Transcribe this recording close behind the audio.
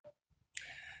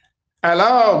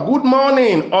Hello, good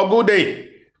morning or good day.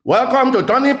 Welcome to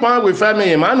Turning Point with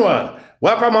Femi Emmanuel.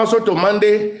 Welcome also to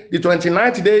Monday, the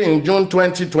 29th day in June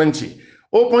 2020.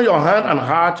 Open your hand and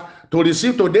heart to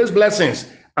receive today's blessings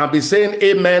and be saying,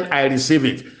 Amen, I receive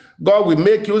it. God will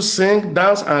make you sing,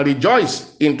 dance, and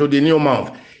rejoice into the new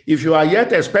month. If you are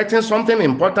yet expecting something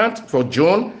important for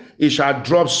June, it shall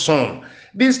drop soon.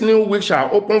 This new week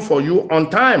shall open for you on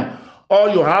time.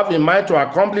 All you have in mind to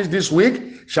accomplish this week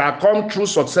shall come true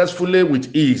successfully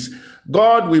with ease.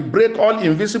 God will break all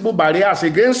invisible barriers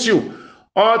against you.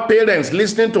 All parents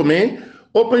listening to me,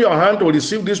 open your hand to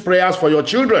receive these prayers for your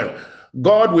children.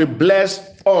 God will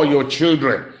bless all your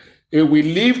children. He will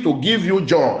live to give you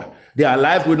joy. Their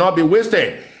life will not be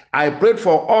wasted. I prayed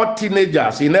for all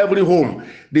teenagers in every home.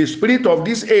 The spirit of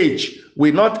this age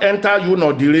will not enter you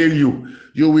nor derail you.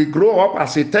 You will grow up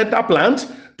as a tender plant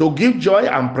to give joy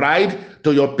and pride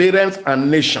to your parents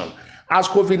and nation. As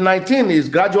COVID-19 is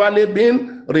gradually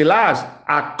being relaxed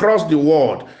across the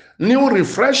world, new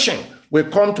refreshing will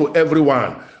come to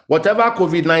everyone. Whatever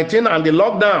COVID-19 and the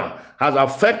lockdown has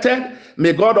affected,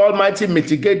 may God Almighty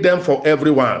mitigate them for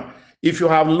everyone. If you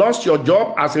have lost your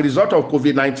job as a result of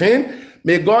COVID-19,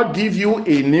 may God give you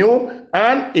a new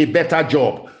and a better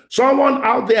job. Someone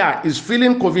out there is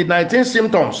feeling COVID-19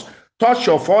 symptoms. Touch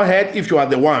your forehead if you are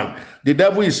the one. The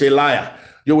devil is a liar.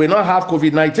 You will not have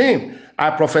COVID-19. I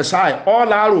prophesy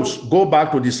all arrows go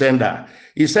back to the sender.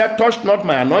 He said, touch not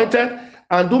my anointed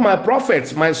and do my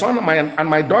prophets, my son and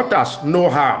my daughters no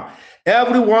harm.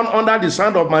 Everyone under the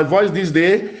sound of my voice this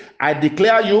day, I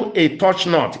declare you a touch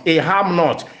not, a harm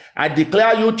not. I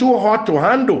declare you too hot to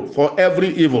handle for every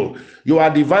evil. You are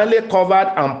divinely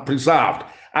covered and preserved.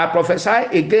 I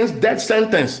prophesy against death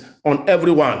sentence on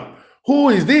everyone. Who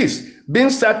is this?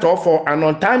 Being set up for an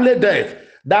untimely death.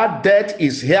 That death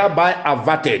is hereby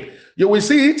averted. You will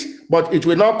see it, but it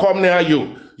will not come near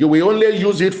you. You will only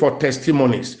use it for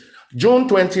testimonies. June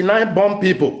 29 born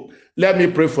people, let me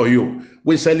pray for you.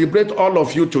 We celebrate all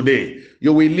of you today.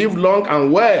 You will live long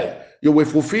and well. You will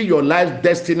fulfill your life's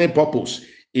destiny purpose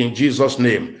in Jesus'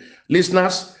 name.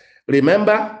 Listeners,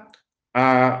 remember,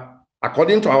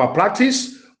 according to our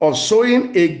practice of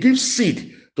sowing a gift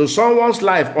seed to someone's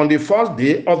life on the first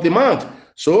day of the month.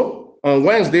 So, on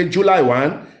Wednesday, July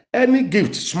 1, any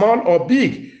gift, small or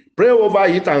big, pray over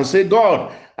it and say,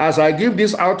 God, as I give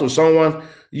this out to someone,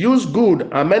 use good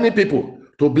and many people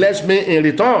to bless me in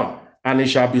return, and it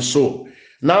shall be so.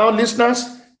 Now,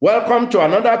 listeners, welcome to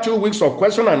another 2 weeks of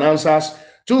question and answers,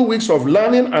 2 weeks of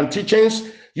learning and teachings,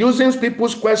 using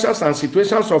people's questions and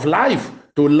situations of life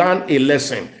to learn a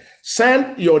lesson.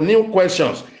 Send your new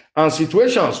questions and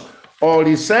situations, or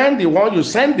resend the one you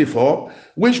sent before,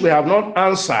 which we have not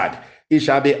answered. It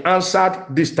shall be answered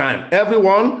this time.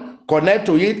 Everyone, connect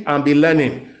to it and be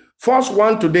learning. First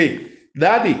one today.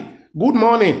 Daddy, good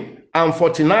morning. I'm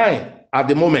 49 at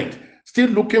the moment. Still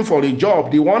looking for a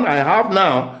job. The one I have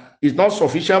now is not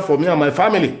sufficient for me and my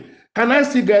family. Can I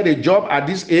still get a job at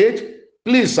this age?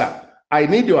 Please, sir, I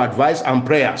need your advice and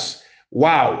prayers.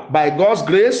 Wow, by God's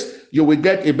grace, you will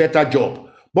get a better job.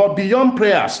 But beyond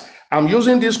prayers, I'm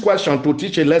using this question to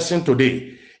teach a lesson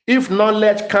today. If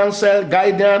knowledge, counsel,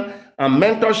 guidance, and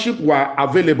mentorship were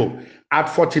available at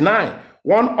 49,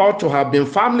 one ought to have been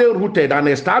family rooted and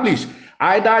established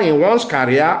either in one's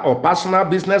career or personal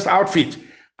business outfit.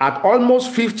 At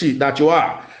almost 50 that you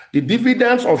are, the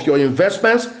dividends of your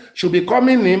investments should be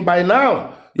coming in by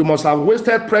now. You must have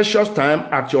wasted precious time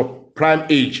at your prime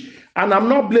age. And I'm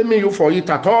not blaming you for it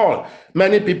at all.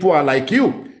 Many people are like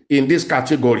you in this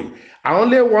category. I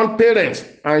only want parents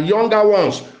and younger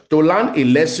ones to learn a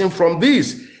lesson from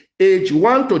this. Age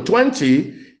 1 to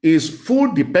 20 is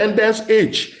full dependence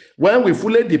age, when we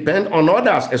fully depend on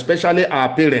others, especially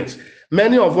our parents.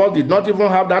 Many of us did not even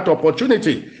have that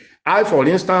opportunity. I, for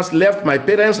instance, left my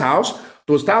parents' house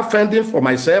to start fending for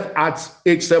myself at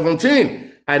age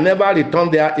 17. I never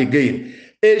returned there again.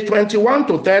 Age 21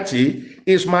 to 30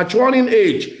 is maturing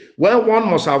age, when one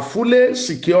must have fully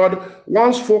secured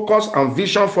one's focus and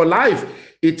vision for life.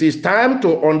 It is time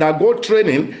to undergo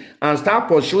training and start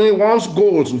pursuing one's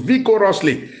goals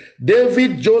vigorously.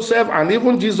 David, Joseph, and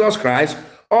even Jesus Christ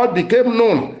all became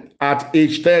known at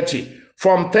age 30.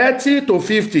 From 30 to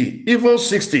 50, even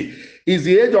 60, is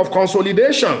the age of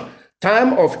consolidation,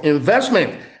 time of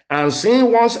investment, and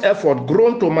seeing one's effort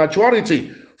grown to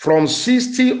maturity. From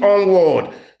 60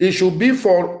 onward, it should be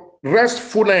for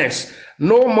restfulness,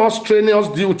 no more strenuous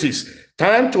duties,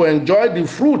 time to enjoy the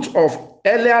fruit of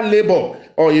earlier labor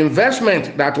or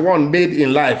investment that one made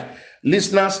in life.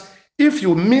 Listeners, if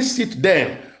you miss it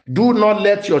then, do not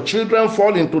let your children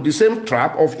fall into the same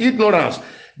trap of ignorance.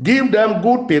 Give them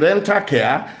good parental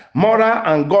care, moral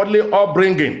and godly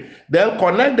upbringing. Then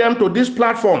connect them to this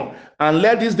platform and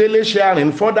let this daily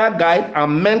sharing further guide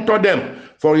and mentor them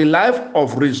for a life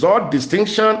of result,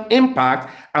 distinction,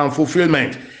 impact, and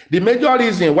fulfillment. The major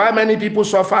reason why many people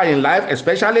suffer in life,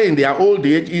 especially in their old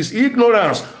age, is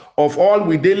ignorance of all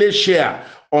we daily share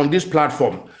on this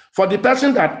platform. For the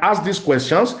person that asks these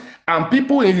questions and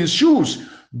people in his shoes,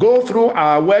 go through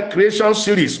our word creation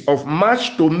series of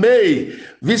March to May.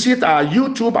 Visit our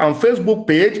YouTube and Facebook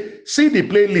page, see the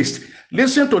playlist,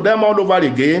 listen to them all over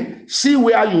again, see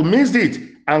where you missed it,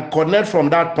 and connect from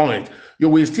that point. You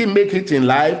will still make it in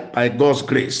life by God's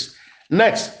grace.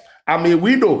 Next, I'm a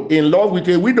widow in love with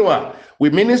a widower. We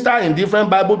minister in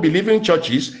different Bible-believing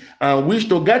churches and wish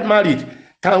to get married.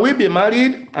 Can we be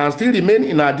married and still remain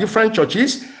in our different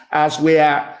churches as we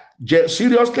are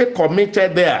seriously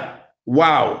committed there?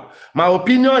 Wow. My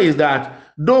opinion is that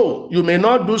though you may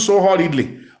not do so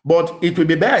hurriedly, but it will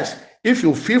be best if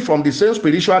you feed from the same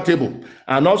spiritual table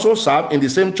and also serve in the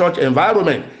same church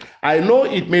environment. I know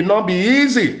it may not be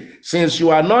easy since you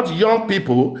are not young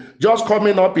people just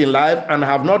coming up in life and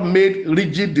have not made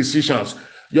rigid decisions.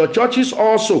 Your churches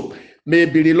also may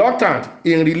be reluctant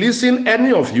in releasing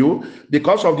any of you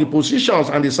because of the positions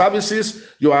and the services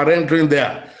you are rendering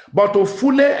there. But to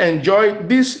fully enjoy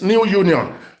this new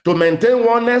union, to maintain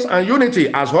oneness and unity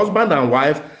as husband and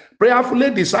wife, prayerfully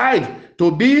decide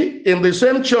to be in the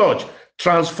same church.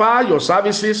 Transfer your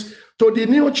services to the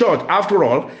new church. After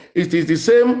all, it is the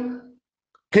same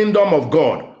kingdom of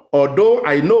God. Although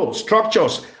I know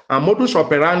structures and modus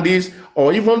operandi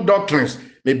or even doctrines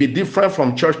may be different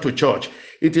from church to church,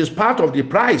 it is part of the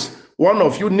price one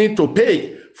of you need to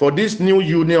pay for this new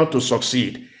union to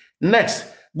succeed. Next,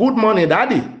 good morning,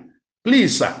 Daddy.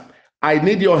 Please, sir, I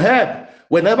need your help.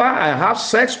 Whenever I have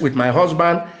sex with my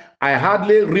husband, I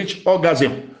hardly reach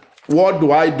orgasm. What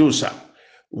do I do, sir?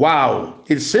 Wow,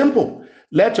 it's simple.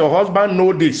 Let your husband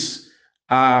know this.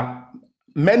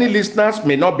 Many listeners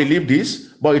may not believe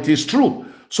this, but it is true.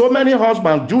 So many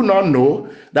husbands do not know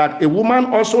that a woman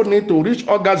also needs to reach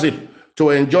orgasm to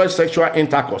enjoy sexual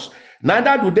intercourse.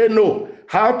 Neither do they know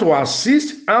how to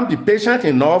assist and be patient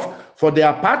enough for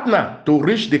their partner to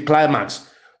reach the climax.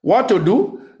 What to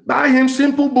do? Buy him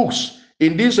simple books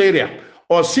in this area,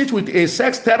 or sit with a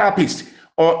sex therapist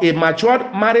or a matured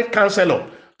married counselor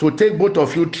to take both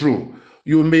of you through.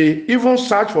 You may even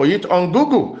search for it on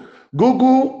Google.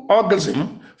 Google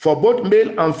orgasm for both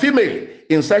male and female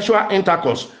in sexual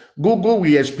intercourse. Google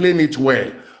will explain it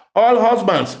well. All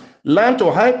husbands, learn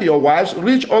to help your wives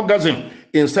reach orgasm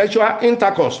in sexual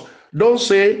intercourse. Don't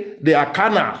say they are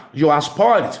carnal, you are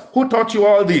spoiled. Who taught you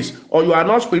all this? Or you are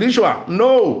not spiritual.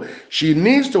 No, she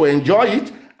needs to enjoy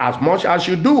it as much as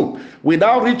you do.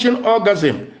 Without reaching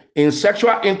orgasm in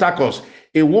sexual intercourse,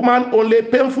 a woman only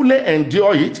painfully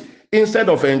endure it instead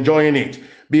of enjoying it.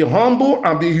 Be humble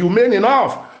and be humane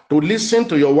enough to listen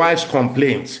to your wife's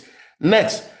complaints.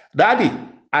 Next, Daddy,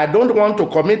 I don't want to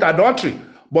commit adultery,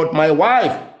 but my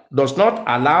wife does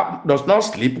not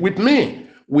sleep with me.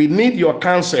 We need your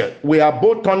counsel. We are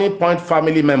both Turning Point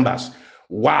family members.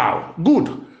 Wow,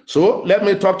 good. So let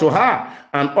me talk to her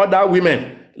and other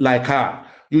women like her.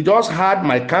 You just heard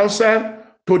my counsel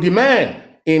to the men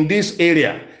in this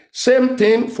area. Same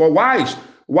thing for wives.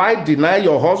 Why deny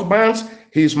your husband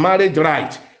his marriage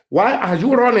right? Why are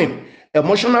you running?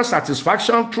 Emotional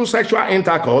satisfaction through sexual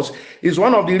intercourse is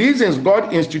one of the reasons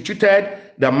God instituted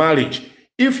the marriage.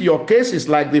 If your case is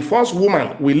like the first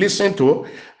woman we listened to,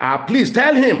 please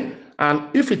tell him. And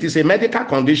if it is a medical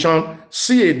condition,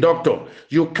 see a doctor.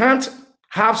 You can't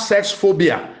have sex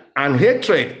phobia and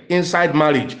hatred inside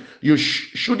marriage. You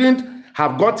shouldn't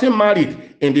have gotten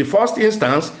married in the first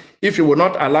instance if you will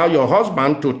not allow your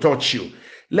husband to touch you.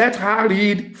 Let her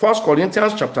read 1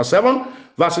 Corinthians chapter 7,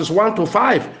 verses 1 to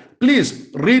 5. Please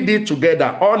read it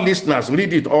together. All listeners,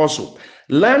 read it also.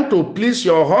 Learn to please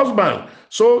your husband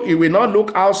so he will not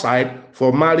look outside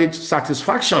for marriage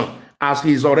satisfaction, as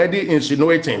he is already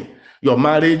insinuating your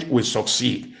marriage will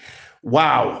succeed.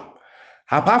 Wow.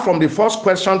 Apart from the first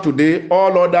question today,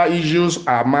 all other issues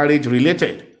are marriage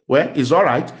related. Well, it's all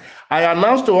right. I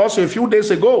announced to us a few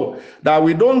days ago that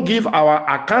we don't give our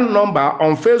account number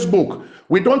on Facebook.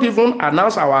 We don't even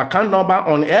announce our account number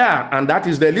on air, and that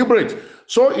is deliberate.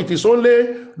 So it is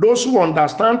only those who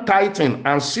understand tithing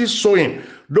and cease sowing,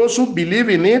 those who believe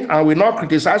in it and will not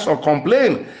criticize or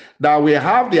complain, that we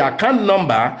have the account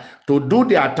number to do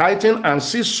their tithing and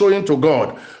cease sowing to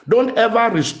God. Don't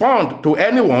ever respond to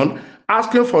anyone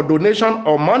asking for donation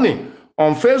or money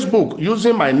on Facebook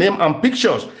using my name and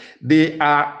pictures. They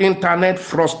are internet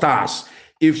fraudsters.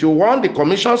 If you want the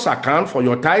commission's account for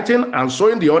your tithing and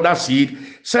sowing the other seed,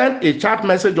 send a chat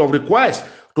message of request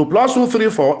to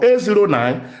 +234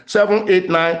 809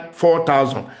 789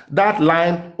 4000. That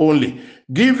line only.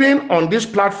 Giving on this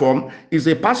platform is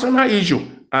a personal issue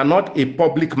and not a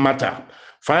public matter.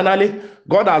 Finally,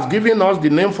 God has given us the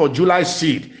name for July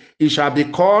seed. It shall be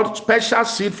called Special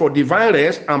Seed for Divine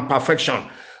Rest and Perfection.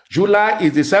 July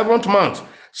is the 7th month.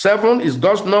 7 is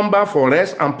God's number for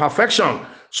rest and perfection.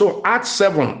 So add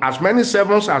 7, as many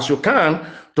 7s as you can,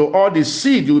 to all the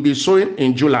seed you will be sowing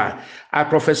in July. I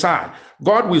prophesy,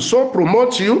 God will so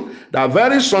promote you that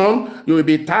very soon you will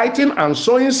be tithing and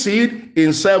sowing seed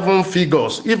in 7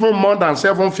 figures, even more than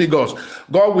 7 figures.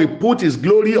 God will put his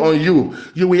glory on you.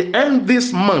 You will end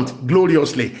this month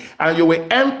gloriously, and you will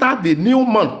enter the new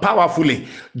month powerfully.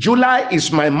 July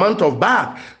is my month of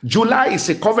birth. July is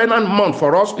a covenant month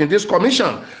for us in this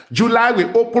commission. July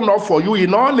will open up for you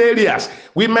in all areas.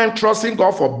 Women trusting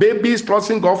God for babies,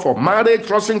 trusting God for marriage,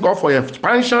 trusting God for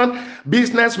expansion,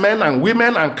 businessmen and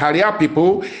women and career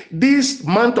people. This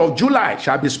month of July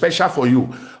shall be special for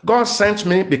you. God sent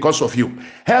me because of you.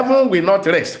 Heaven will not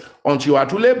rest until you are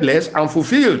truly blessed and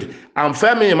fulfilled. I'm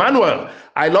Femi Emmanuel.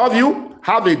 I love you.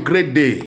 Have a great day.